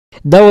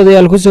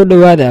daawadayaal ku soo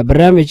dhawaada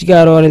barnaamij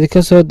gaar oo aan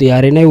idinka soo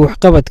diyaarinay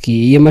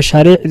waxqabadkii iyo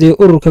mashaariicdii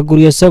ururka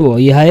Gurya Samo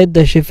iyo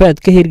hay'adda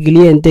ShiFat ka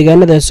hirgeliyeen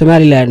deegaanada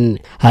Somaliland.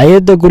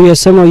 Hay'adda Gurya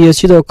Samo iyo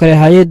sidoo kale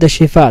hay'adda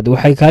ShiFat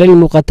waxay kaalin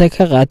muuqata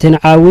ka qaateen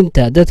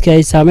caawinta dadka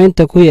ay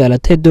saameynta ku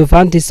yeelatay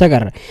duufaantii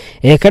Sagar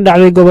ee ka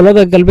dhacday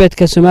gobolada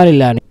galbeedka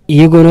Somaliland,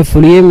 iyaguna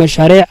fuliyay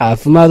mashaariic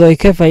caafimaad oo ay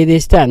ka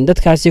faa'iideystaan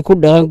dadkaasi ku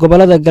dhaqan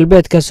gobolada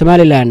galbeedka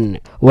Somaliland.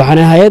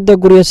 Waxaana hay'adda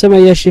Gurya Samo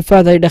iyo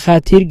ShiFat ay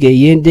dhakhaatiir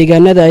geeyeen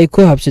deegaanada ay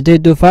ku habsatay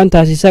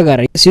duufaantaasi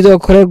Sagar. Sidoo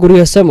kale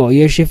Gurya Samo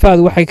iyo ShiFat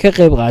waxay ka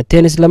qayb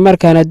qaateen isla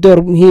markaana door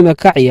muhiim ah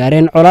ka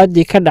ciyaareen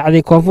colaadii ka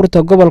dhacday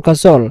koonfurta gobolka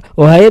Sool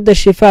oo hay'adda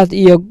ShiFat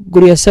iyo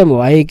Gurya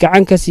Samo ay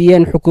gacan ka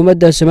siiyeen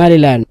xukuumadda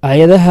Somaliland.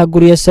 Hay'adaha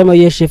Gurya Samo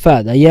iyo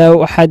ShiFat ayaa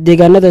waxa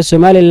deegaanada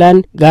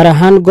Somaliland gaar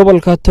ahaan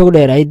gobolka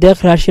Togdheer ay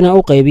deeq raashin u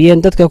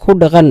qaybiyeen dadka ku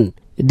dhaqan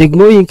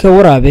degmooyinka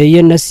Waraabe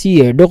iyo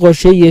Nasiye,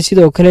 Dhoqoshay iyo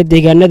sidoo kale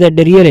deegaanada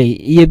Dharyaley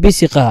iyo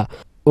Bisiqa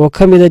oo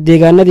ka mid ah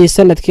deegaanadii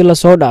sanadkii la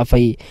soo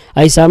dhaafay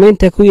ay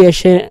saameynta ku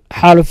yeesheen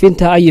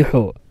xaalufinta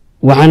ayaxo.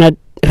 Waxaana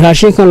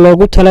raashinkan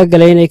loogu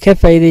talagalay inay ka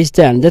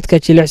faa'iideystaan dadka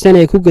jilicsan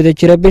ee ku guda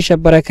jira bisha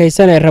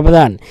barakaysan ee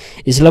Ramadaan,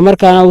 isla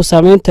markaana uu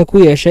saameynta ku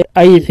yeeshay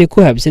ayaxii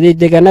ku habsaday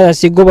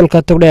deegaanadaasi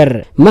gobolka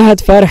Togdheer.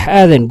 Mahad Faarax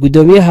Aadan,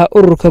 gudoomiyaha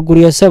ururka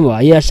Gurya Samo,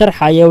 ayaa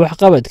sharxaya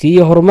waxqabadkii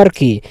iyo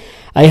horumarkii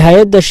ay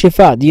hay'adda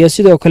ShiFat iyo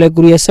sidoo kale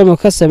Gurya Samo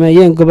ka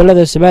sameeyeen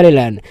gobolada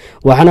Somaliland,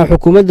 waxaana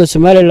xukuumadda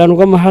Somaliland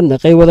uga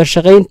mahadnaqay wada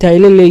shaqaynta ay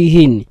la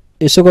leeyihiin,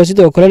 isagoo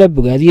sidoo kale la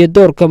bogaadiyay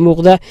doorka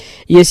muuqda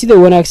iyo sida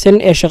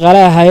wanaagsan ee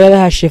shaqaalaha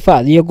hay'adaha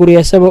ShiFat iyo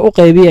Gurya Samo u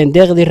qaybiyeen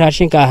deeqdii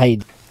raashinka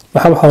ahayd.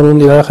 waxaan xanuun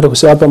ilaa akhriku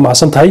si aad baan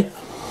mahadsan tahay.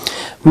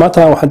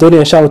 maanta waxaan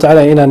doonayaa insha Allah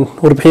tacaala inaan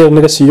warbixin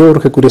naga siiyo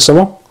ururka Gurya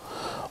Samo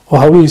oo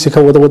hawlihiisa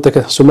ka wada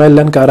wadanka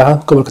Somaliland gaar ahaan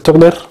gobolka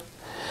Togdheer.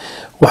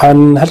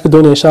 waxaan halka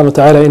doonayaa insha Allah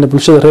tacaala in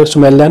bulshada reer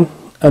Somaliland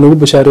aan ugu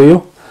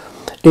bashaareeyo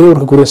in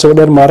ururka Gurya Samo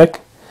dheer maarag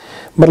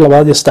mar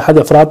labaad iyo saddexaad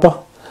iyo afraadba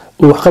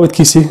uu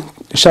waxqabadkiisa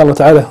insha Allah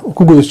tacaala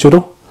ku guda jiro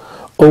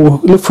oo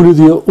la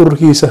fuliyo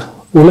ururkiisa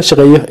uu la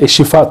shaqeeyo ee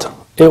ShiFat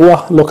ee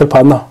waa local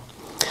partner.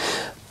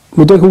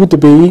 muddo ugu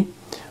dambeeyay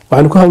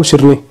waxaan ku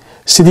hawshirnay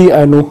sidii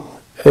aanu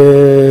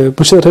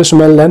bulshada reer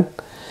Somaliland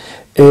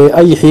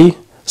ayixii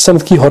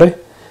sanadkii hore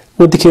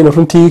wadankeena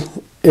runtii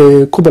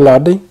ku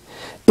balaadhay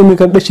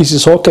iminka dhashiisa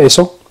soo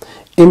kacayso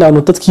in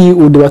aanu dadkii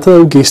uu dhibaatada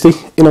u geystay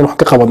inaan wax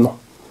ka qabadno.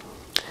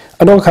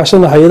 anagoo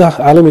kaashadna hay'adaha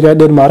caalamiga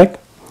dheer maarag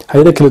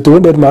hay'adaha kala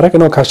duwan dheer maarag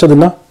anagoo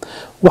kaashadna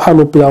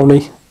waxaanu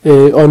bilawnay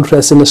oon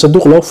raadsanay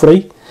sanduuq loo furay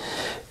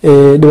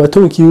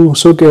dhibaatooyinkii uu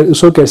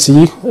soo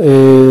gaarsiiyey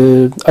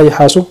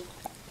ayaxaasu.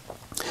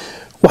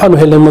 waxaanu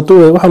helnay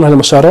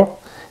mashaariic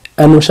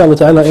aan insha Allah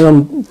tacaala inaan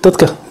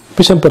dadka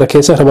bishan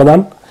barakeysan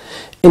Ramadaan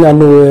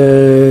inaanu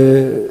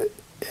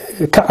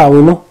ka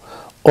caawino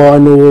oo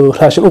aanu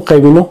raashin u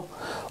qaybino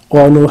oo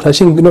aanu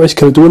raashin nooc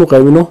kala duwan u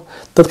qaybino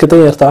dadka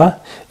danyarta ah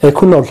ee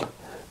ku nool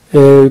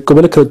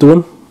gobollo kala duwan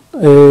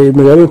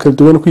magaalooyin kala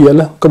duwan ku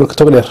yaala gobolka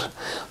Togdheer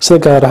sida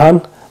gaar ahaan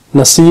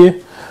Nasiye,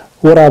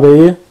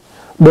 Waraabe,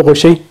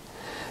 Dhoqoshay,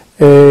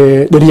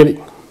 Dharyaley.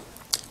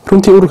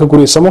 runtii ururka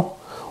Gurya Samo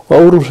waa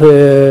urur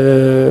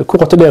ku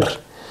qoto dheer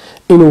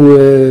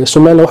inuu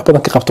Somaliland wax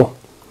badan ka qabto.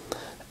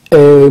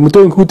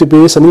 muddooyinka ugu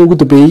dambeeyay sanadihii ugu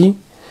dambeeyay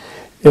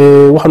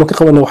waxaanu ka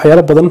qabanay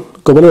waxyaalo badan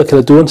gobolada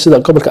kala duwan sida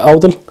gobolka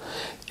Awdal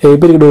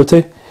beriga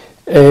dhowtay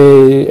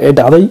ee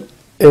dhacday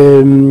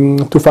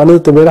tuufaanada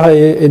dabeeraha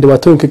ee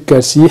dhibaatooyinka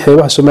gaarsiiyay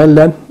xeebaha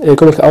Somaliland ee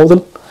gobolka Awdal.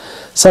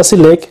 saasi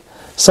leeg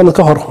sanad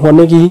ka hor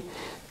wanagii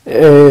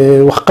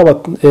waxqabad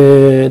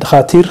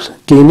dhakhaatiir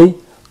geynay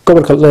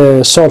gobolka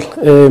Sool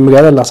ee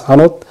magaalada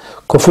Laascaanood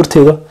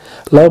koonfurteeda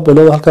laba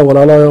bilood halka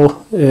walaalo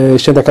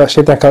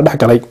shaytaan kala dhex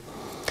galay.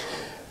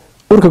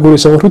 ururka Gurya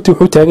Samo runtii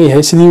wuxuu taagan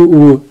yahay sidii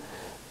uu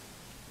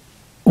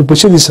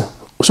bulshadiisa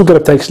isu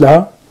garab taagis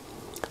lahaa.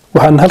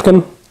 waxaan halkan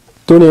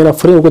doonayaa inaan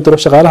fariin uga diro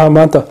shaqaalaha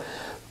maanta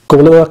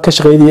gobolada ka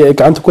shaqeynaya ee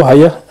gacanta ku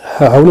haya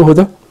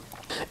hawlahooda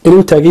inay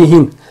u taagan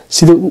yihiin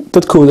sidii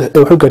dadkooda ay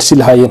wax u gaarsiin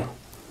lahaayeen.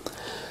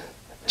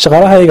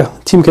 shaqaalahayga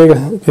tiimkayga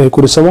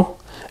Gurya Samo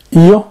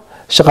iyo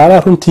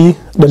shaqaalaha runtii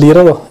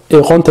dhalinyarada ee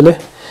aqoonta leh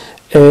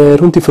ee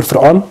runtii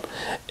firfircoon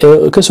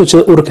ee ka soo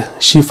jeeda ururka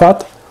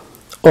ShiFat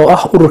oo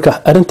ah ururka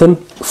arintan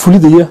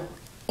fulidaya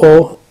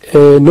oo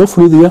noo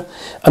fulidaya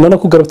annana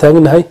ku garab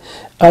taaganahay.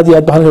 aad iyo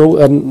aad baan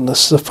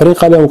fariin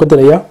qaali ah uga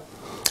dirayaa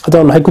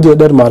haddaan nahay guddiga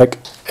dheer maarag.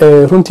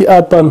 runtii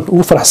aad baan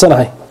ugu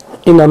faraxsanahay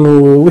inaanu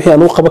wixii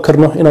aan u qaban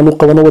karno inaanu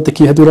qabano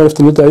wadankii haddii la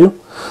nafta midaayo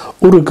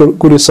ururka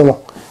Gurya Samo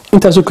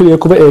intaasoo kaliya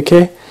kuba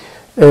eekee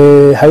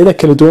hay'adaha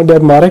kala duwan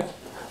dheer maarag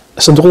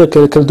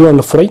sanduuqyada kala duwan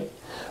la furay.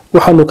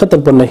 waxaanu ka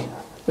dalbanay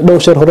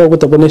dhowr sheer hore uga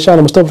dalbanay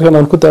inshaalla mustaqbalkan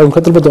aan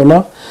ka dalban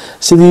doonaa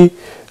sidii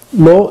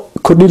loo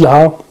kordhi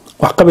lahaa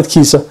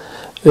waxqabadkiisa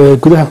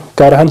gudaha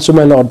gaar ahaan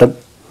Somaliland oo dhan.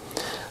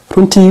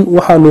 runtii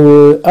waxaanu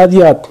aad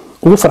iyo aad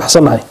ugu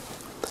faraxsanahay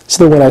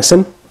sida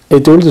wanaagsan ee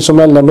dowladda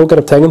Somaliland noo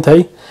garab taagan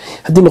tahay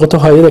haddii noqoto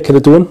hay'adaha kala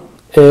duwan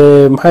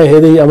maxay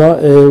ahaydey ama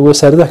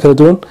wasaaradaha kala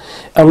duwan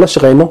aan la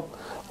shaqeyno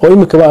oo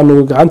imika aanu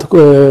gacanta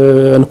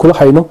kula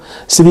hayno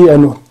sidii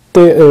aanu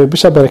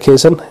bisha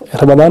barakeysan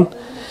Ramadaan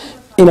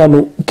inaanu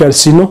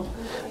gaarsiino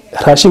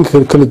raashinka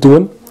kala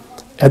duwan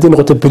haddii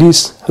noqoto bariis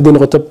haddii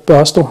noqoto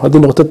baasto haddii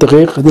noqoto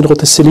daqiiq haddii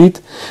noqoto saliid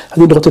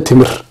haddii noqoto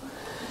timir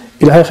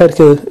ilaahay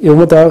khayrkeeda iyo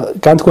ummadda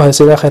gacanta ku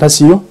haysa ilaahay khayr ha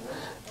siiyo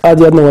aad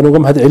iyo aadna waan uga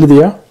mahad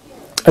celinayaa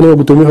anigoo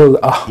guddoomiyahooda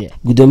ah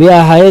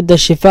gudoomiyaha hay'adda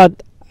ShiFat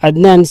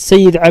Adnaan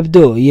Sayid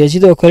Cabdo iyo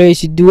sidoo kale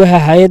isuduwaha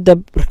hay'adda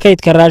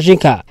kaydka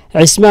raashinka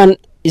Cismaan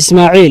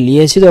Ismaaciil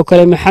iyo sidoo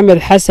kale Maxamed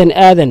Xasan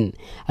Aadan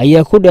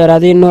ayaa ku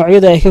dheeraaday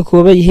noocyada ay ka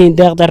kooban yihiin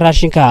deeqda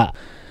raashinka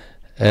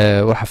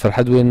waxa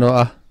farxad weyn oo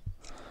ah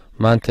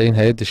maanta in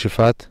hay'adda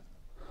ShiFat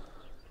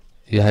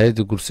iyo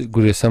hay'adda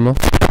Gurya Samo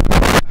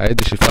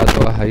hay'adda ShiFat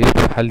oo ah hay'ad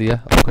maxalli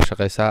ah oo ka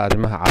shaqeysa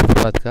arrimaha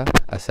caafimaadka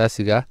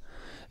asaasiga ah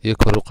iyo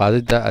kor u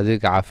qaadida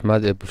adeega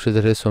caafimaad ee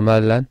bulshada reer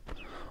Somaliland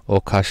oo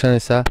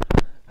kaashanaysa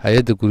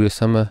hay'adda Gurya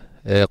Samo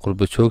ee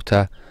qurbo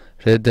joogta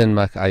reer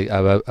Denmark ay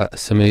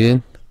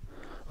sameeyeen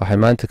waxay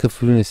maanta ka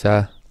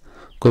fulinaysaa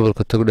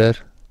gobolka Togdheer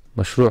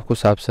mashruuc ku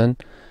saabsan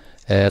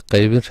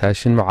qaybin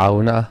raashin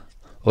mucaawino ah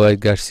oo ay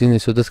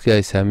gaarsiinayso dadkii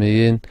ay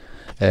saameeyeen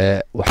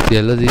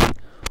waxyeeladii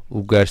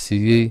uu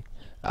gaarsiiyey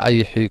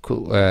ayixii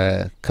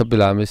ka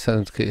bilaabmay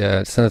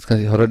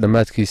sanadkan hore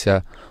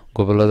dhammaadkiisa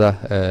gobolada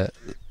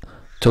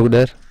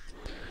Togdheer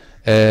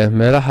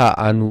meelaha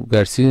aanu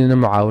gaarsiinayna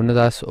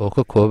mucaawinadaas oo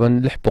ka kooban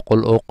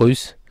 600 oo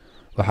qoys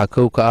waxaa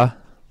kow ka ah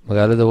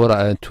magaalada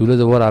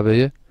tuulada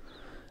Waraabeeye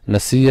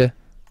Nasiye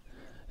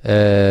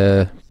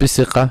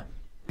Bisiqa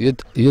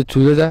iyo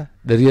tuulada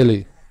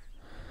Daryeley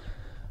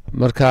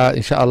marka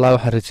insha Allah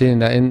waxaan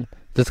rajaynaynaa in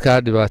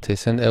dadka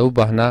dhibaataysan ee u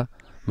baahnaa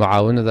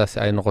mucaawinadaas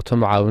ay noqoto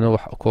mucaawino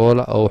wax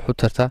koola oo wax u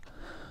tarta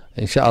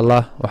insha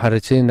Allah waxaan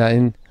rajaynaynaa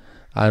in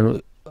aanu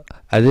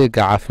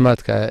adeega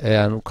caafimaadka ee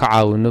aanu ka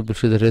caawino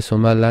bulshada reer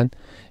Somaliland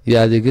iyo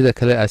adeegyada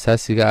kale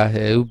asaasiga ah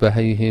ee u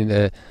baahan yihiin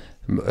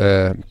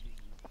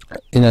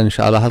inaan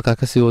insha Allah halka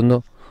ka sii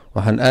wadno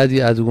waxaan aad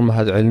iyo aad ugu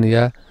mahad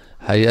celinayaa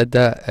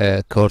hay'adda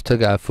ka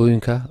hortagga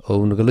aafooyinka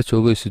oo nagala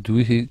joogo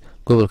isuduwihii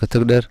gobolka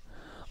Togdheer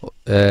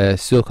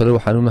sidoo kale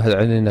waxaan u mahad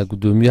celinaynaa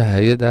gudoomiyaha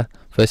hay'adda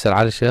Faysal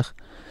Cali Sheekh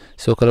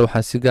sidoo kale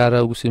waxaan si gaar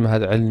ah ugu sii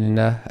mahad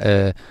celinaynaa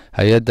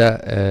hay'adda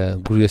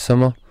Gurya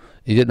Samo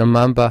iyo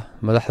dhammaanba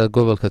madaxda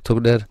gobolka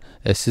Togdheer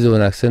ee sida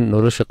wanaagsan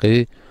noola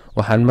shaqeeyay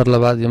waxaan mar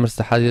labaad iyo mar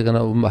saddexaad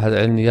iyagana u mahad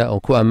celinayaa oo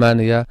ku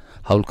ammaanayaa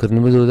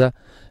hawlkarnimadooda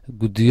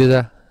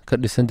gudiyada ka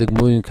dhisan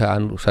degmooyinka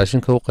aan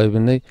raashinka u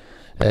qaybinay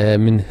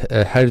min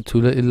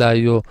xarituule ilaa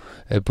iyo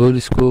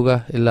booliskooga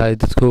ilaa ay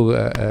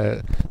dadkooga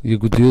iyo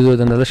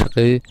gudiyadooda nala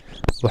shaqeeyay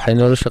waxay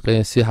noola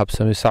shaqeeyeen si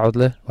habsami socod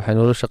leh waxay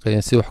noola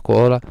shaqeeyeen si wax ku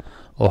oola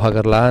oo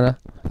hagar la'aan ah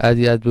aad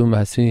iyo aad bay u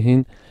mahadsan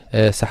yihiin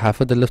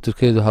saxaafadda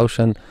laftirkeedu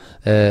hawshan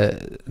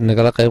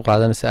nagala qayb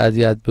qaadanaysa aad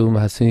iyo aad bay u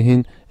mahadsan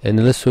yihiin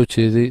nala soo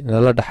jeeday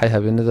nala dhaxay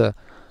habeenada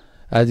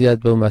aad iyo aad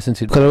bay u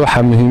mahadsantihiin kale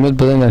waxaa muhiimad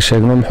badan inaan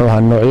sheegno muxuu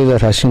ahaa noocyada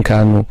raashinka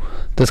aanu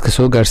dadka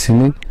soo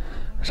gaarsiinay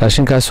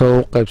raashinkaas oo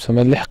u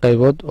qaybsamay 6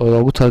 qaybood oo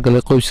loogu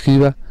talagalay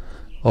qoyskiiba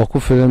oo ku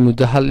filan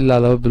muddo 1 ilaa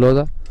 2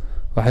 bilooda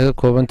waxay ka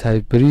kooban tahay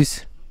bariis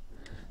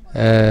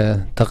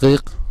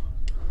daqiiq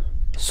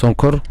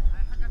sonkor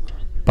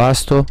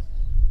baasto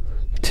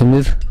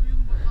timir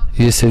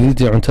iyo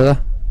saliidii cuntada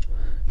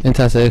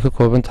intaas ay ka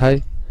kooban tahay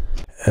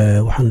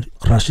waxaan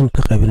raashin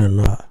ka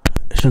qaybinaynaa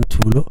 5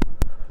 tuulo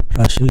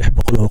raashin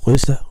 600 oo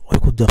qoysa oo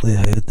ku deeqday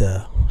hay'adda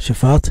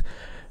ShiFat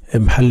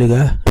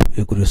maxalliga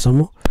ee Gurya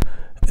Samo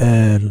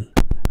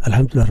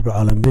alxamdulilah rabbil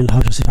caalamiin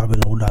hawsha si fiican bay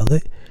noogu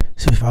dhacday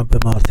si fiican bay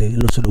maartay in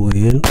la soo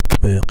dhaweeyeen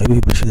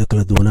qaybihii bulshada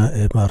kala duwanaa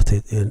ee maartay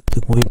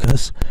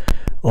degmooyinkaas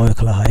oo ay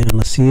kala ahaayeen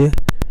Nasiye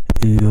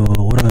iyo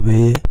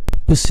Waraabeeye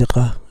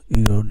Bisiqa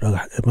iyo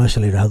meesha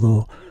la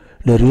yiraahdo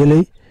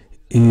Daryeley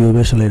iyo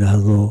meesha la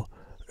yiraahdo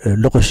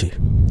Doqoshi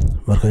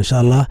marka insha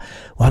Allah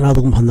waxaan aad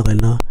ugu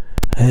mahadnaqaynaa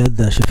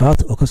hay'adda ShiFat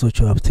oo ka soo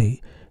jawaabtay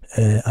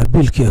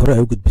abilkii hore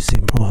ay u gudbisay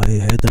muxuu ahaayay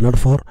hay'adda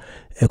Narfor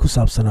ee ku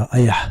saabsanaa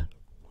ayax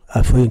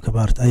aafooyinka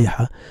maartay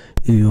ayaxa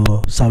iyo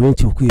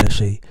saameyntii uu ku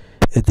yeeshay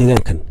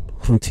deegaankan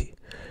runtii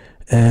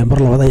mar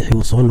labaad ayaxii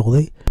uu soo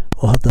noqday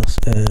oo hadda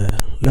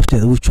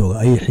lafteeda uu jooga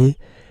ayaxii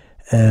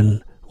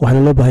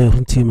waxaana loo baahan yahay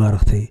runtii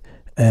maartay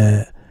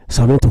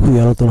saameynta ku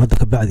yeelan doona hadda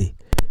ka bacdi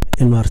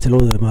in maartay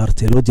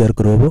loo diyaar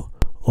garoobo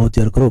oo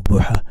diyaar garoob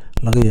buuxa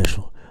laga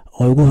yeesho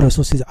oo ugu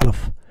horeyso sidii calaf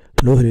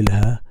loo heli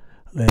lahaa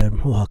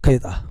muxuu ahaa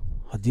kayd ah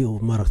haddii uu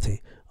maartay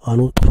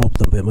aanu roob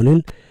dambe imanin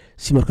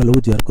si marka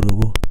loogu diyaar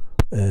garoobo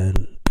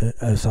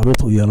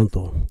saameynta u yeelan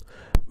doono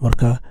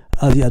marka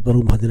aad iyo aad baan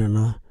ugu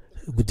mahadinaynaa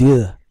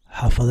gudiyada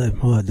xaafadaha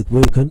muxuu ahaa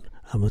degmooyinkan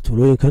ama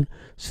tuulooyinkan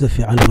sida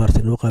fiican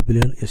maartay noo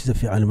qaabileen iyo sida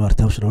fiican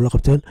maartay hawshan noola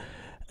qabteen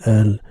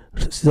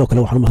sidoo kale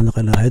waxaan u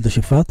mahadnaqaynaa hay'adda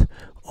ShiFat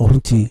oo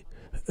runtii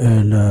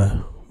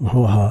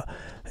muxuu ahaa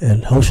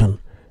hawshan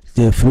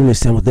dee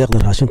fulinaysa ama deeqda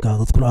raashinka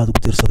dadkuna aad ugu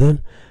tiirsadeen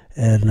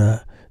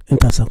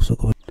intaasaan kusoo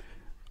gobol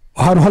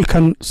waxaanu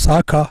halkan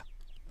saaka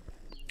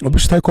oo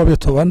bisha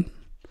 11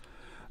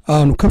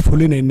 aanu ka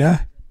fulinaynaa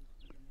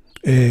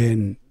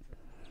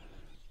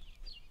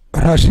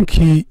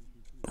raashinkii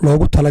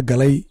loogu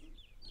talagalay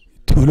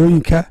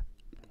tuulooyinka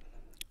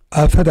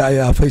aafada ay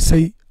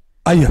aafaysay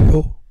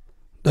ayaxo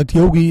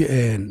dadyowgii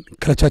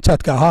kala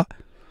jaajaadka ahaa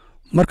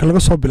marka laga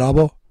soo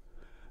bilaabo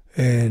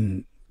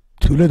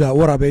tuulada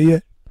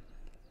Warabeeye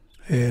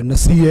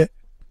Nasiye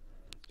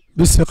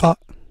Bisiqa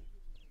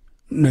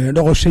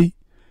Dhoqoshay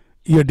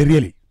iyo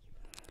Daryeli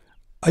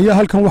ayaa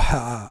halkan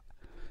waxa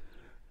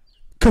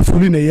ka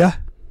fulinaya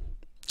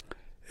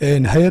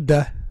hay'adda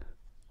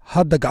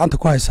hadda gacanta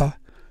ku haysa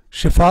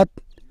ShiFat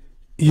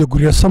iyo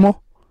Gurya Samo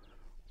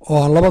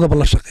oo labadaba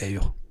la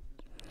shaqeeyo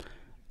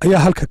ayaa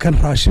halka kan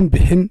raashin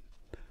bixin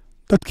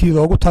dadkii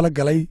loogu tala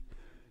galay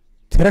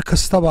tira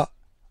kastaba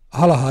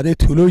hal ahaadee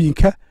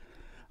tuulooyinka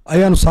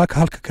ayaanu saaka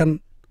halka kan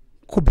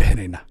ku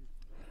bixinaynaa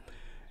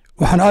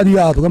waxaan aad iyo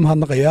aad uga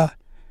mahadnaqayaa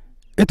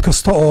cid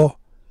kasta oo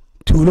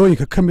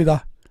tuulooyinka ka mid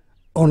ah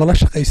oo nala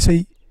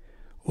shaqaysay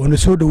oo na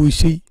soo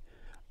dhaweysay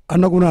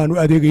annaguna aanu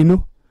adeegayno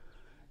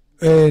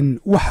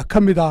waxa ka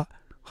mid ah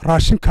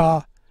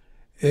raashinka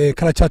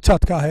kala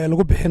jaadjaadka ah ee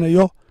lagu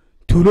bixinayo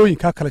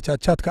tuulooyinka kala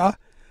jaadjaadka ah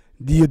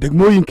diyo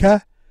degmooyinka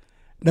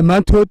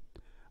dhammaantood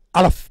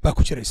calaf baa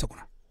ku jira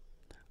isaguna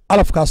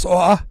calafkaas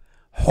oo ah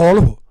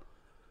xooluhu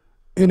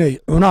inay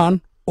cunaan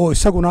oo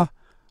isaguna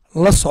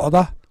la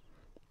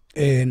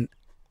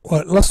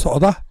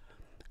socda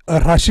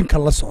raashinka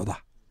la socda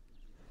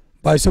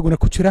baa isaguna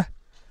ku jira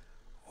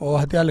oo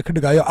haddii alla ka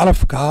dhigayo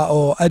calafka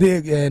oo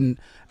adeeg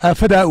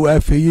aafadaa uu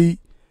aafeeyey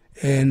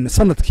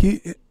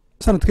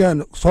sanadkii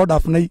aan soo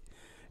dhaafnay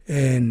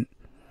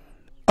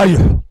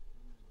ayax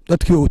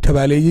dadkii uu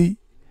tabaaleeyey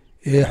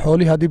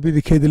xoolihii haddii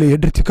bidikeeda leeyahay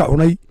dhirtii ka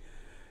cunay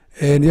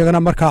iyagana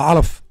markaa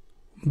calaf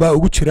baa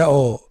ugu jira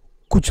oo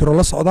ku jiro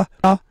la socda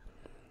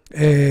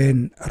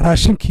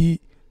raashinkii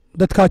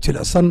dadkaa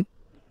jilicsan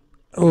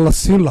la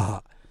siin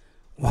lahaa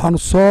waxaanu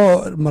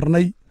soo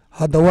marnay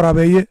hadda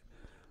Warabeeye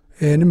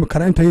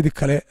nimankana intayadii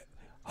kale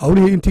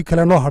hawlihii intii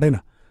kale noo hadhayna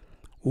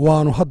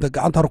waanu hadda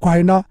gacantaan ku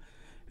haynaa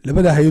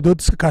labada hay'adood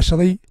iska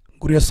kaashaday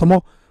Gurya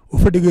Samo oo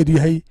fadhigeedu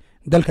yahay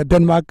dalka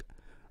Denmark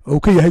oo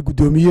ka yahay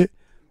gudoomiye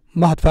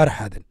Mahad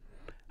Faarax Aadan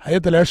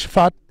hay'adda la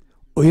ShiFat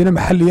oo iyana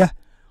maxalli ah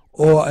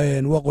oo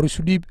waa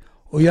qorisu dhiib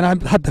oo iyana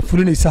hadda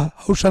fulinaysa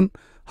hawshan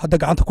hadda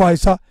gacanta ku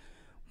haysa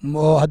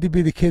oo haddii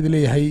bidikeeda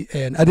leeyahay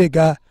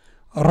adeega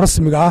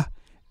rasmiga ah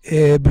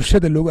ee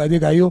bulshada loogu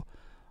adeegayo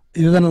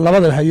iyadana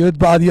labada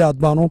hay'adood aad iyo aad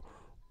baanu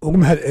ugu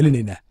mahad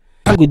celinaynaa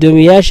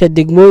gudoomiyaasha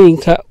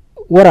degmooyinka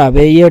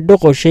Warabeeye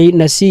Dhoqoshay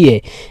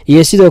Nasiye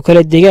iyo sidoo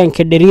kale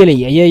deegaanka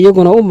Daryeli ayaa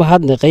iyaguna u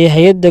mahadnaqay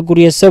hay'adda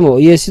Gurya Samo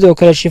iyo sidoo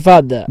kale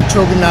ShiFat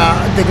joognaa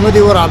degmadii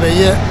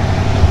Warabeeye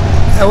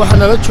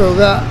waxaana la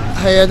jooga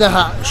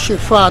hay'adaha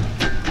ShiFat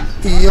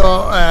iyo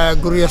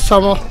Gurya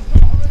Samo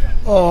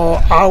oo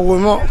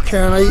caawimo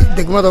keenay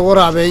degmada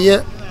Warabeeye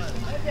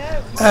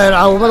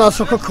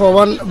caawimadaas oo ka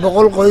kooban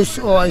 100 qoys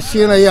oo ay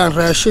siinayaan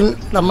raashin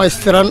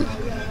dhammaystiran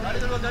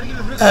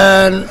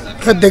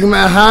ka degma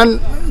ahaan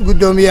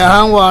gudoomiye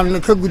ahaan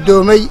waan ka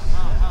gudoomay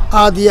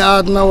aad iyo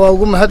aadna waa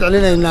ugu mahad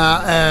celinaynaa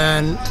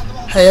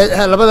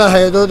labada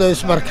hay'adood ee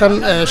isbarkan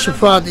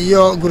ShiFat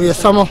iyo Gurya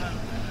Samo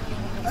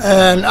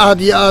aad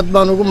iyo aad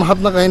baan ugu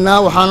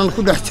mahadnaqaynaa waxaanan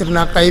ku dhex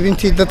jirnaa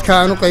qaybintii dadka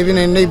aanu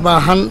qaybinaynay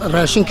baahan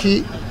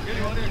raashinkii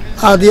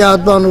aad iyo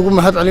aad baan ugu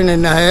mahad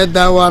celinaynaa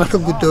hay'adda waana ka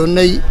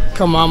gudoonay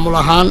ka maamul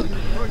ahaan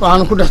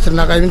waxaan ku dhex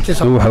jirnaa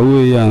qaybintiisa waxa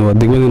weeyaan waa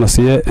degmada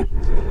Nasiye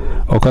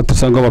oo ka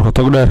tirsan gobolka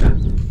Togdheer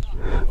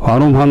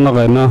waxaan u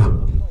mahadnaqaynaa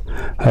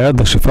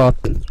hay'adda ShiFat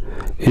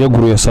iyo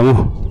Gurya Samo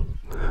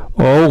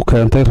oo u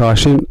keentay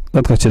raashin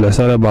dadka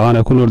jilicsan ee baahan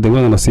ee ku nool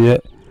degmada Nasiye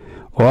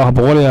oo ah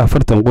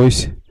 140 qoys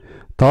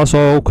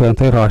taasoo u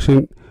keentay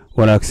raashin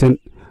wanaagsan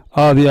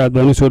aad iyo aad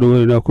baan u soo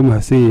dhaweynaynaa ku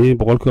mahadsan yihiin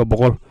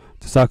 100%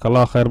 jazaaka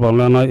Allah khayr baan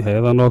leenahay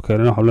hay'adaha noo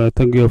keenay waxa la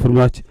tangiyo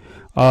farmaaj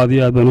aad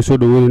iyo aad baan u soo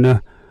dhaweynaynaa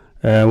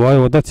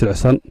waayo dad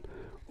jilicsan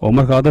oo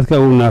markaa dadka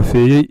uu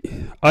naafeeyey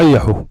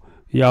ayaxu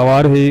iyo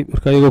awaarihii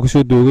markaa iyagoo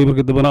kasoo doogay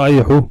markii dambana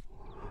ayaxu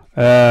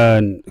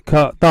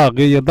ka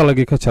daaqii iyo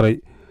dalagii ka jaray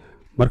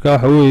marka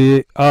waxa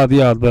weeye aad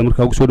iyo aad baan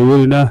markaa ugu soo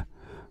dhaweynaynaa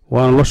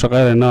waana la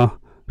shaqaynaynaa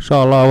insha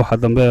Allah waxa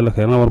dambe la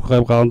keenana waan ka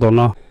qayb qaadan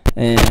doonaa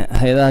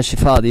hay'adaha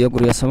ShiFat iyo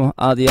Gurya Samo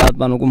aad iyo aad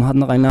baan ugu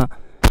mahadnaqaynaa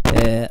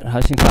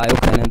raashinka ay u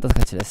keeneen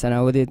dadka jilicsan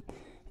awadeed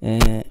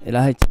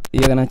ilaahay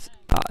iyagana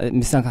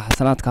miisaanka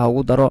xasanaadka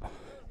ugu daro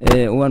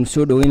waan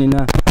soo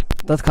dhaweynaynaa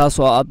dadkaas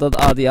oo dad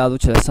aad iyo aad u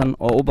jilicsan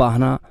oo u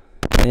baahnaa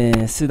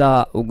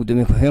sida uu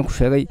gudoomiye ku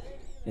sheegay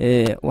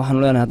waxaan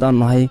leenahay hadaan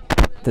nahay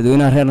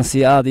dadweynaha reer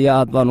Nasiye aad iyo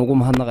aad baan ugu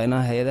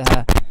mahadnaqaynaa hay'adaha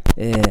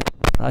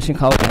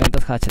raashinka u keenay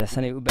dadka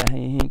jilicsan ay u baahan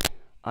yihiin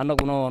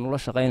annaguna waan ula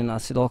shaqaynaynaa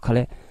sidoo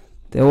kale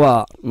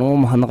waa noo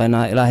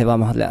mahadnaqaynaa ilaahay baa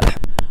mahad leh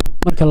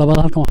marka labaad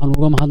halkan waxaan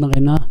uga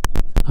mahadnaqaynaa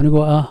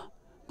anigoo ah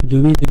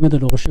gudoomiye degmada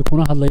Dhoqoshay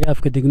kuna hadlaya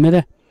afka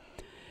degmada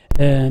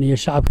iyo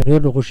shacabka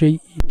reer Dhoqoshay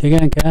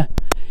deegaanka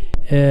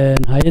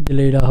hay'adda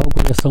la yiraahdo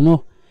Gurya Samo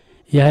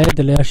iyo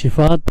hay'adda la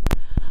ShiFat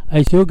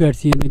ay soo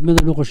gaarsiiyeen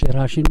degmada Dhoqoshay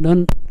raashin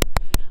dhan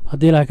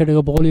haddii la ka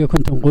dhigo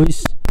 150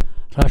 qoys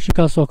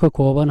raashinkaas oo ka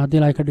kooban haddii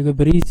la ka dhigo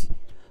bariis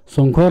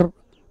sonkor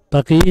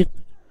daqiiq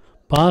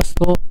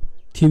baasto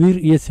timir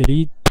iyo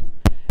saliid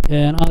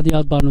aad iyo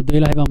aad baanu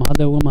ilaahay baa mahad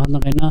uga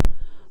mahadnaqaynaa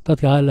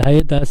dadka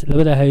hay'adaas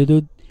labada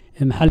hay'adood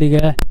ee maxalliga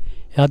ah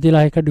haddii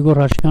ilaahay ka dhigo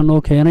raashinka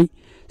noo keenay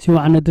si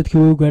wacanna dadkii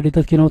way u gaadhay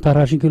dadkiina wataa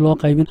raashinkii loo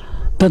qaybin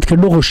dadka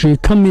dhuqushay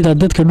ka mida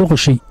dadka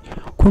dhuqushay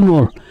ku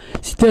nool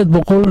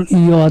 800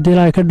 iyo haddii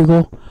ilaahay ka dhigo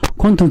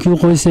 50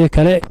 qoys ee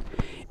kale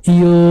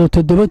iyo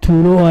 7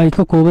 tuulo oo ay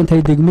ka kooban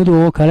tahay degmadu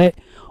oo kale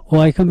oo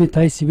ay ka mid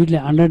tahay Sibiile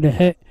Candho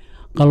Dhexe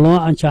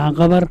Qaloocan Jaacan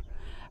Qabar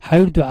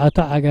Xayr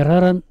Ducaata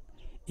Cagararan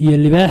iyo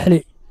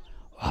Libaaxle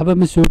waxba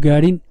ma soo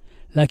gaadhin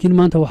laakiin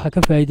maanta waxa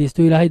ka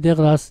faa'iideysto ilaahay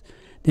deeqdaas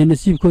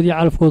nasiibkoodii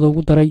calafkooda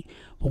ugu daray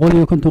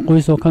 150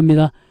 qoys oo ka mid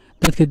ah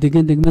dadka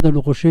degan degmada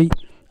dhuqushay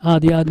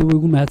aad iyo aadna way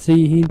ugu mahadsan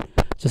yihiin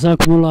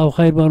jasaakumullahu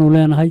khayr baanu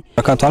leenahay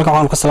halkan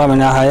waxaan ka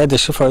salaamaynaa hay'adda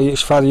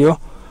ShiFat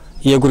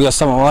iyo Gurya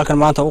Samo oo halkan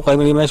maanta u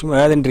qaybinay meesha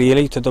magaalada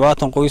Riyeelay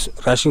 70 qoys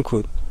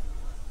raashinkood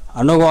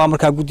annagoo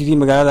markaa gudidii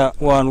magaalada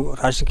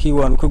raashinkii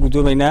waanu ka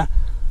gudoomaynaa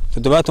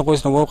 70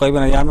 qoysna waa u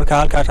qaybinayaan markaa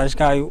halka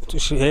raashinka ay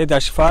hay'adda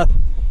ShiFat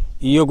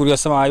iyo Gurya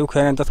Samo ay u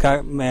keeneen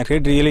dadka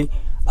reer Riyeelay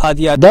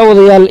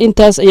daawadayaal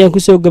intaas ayaan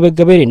kusoo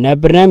gabagabaynaynaa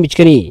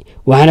barnaamijkani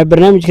waxaana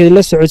barnaamijkani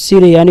la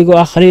socodsiinaya anigoo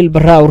ah Khaliil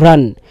Barra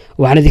Awraan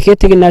waxaan idinka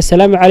tegaynaa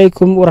asalaamu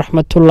calaykum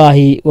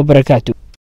waraxmatullaahi wabarakaatuh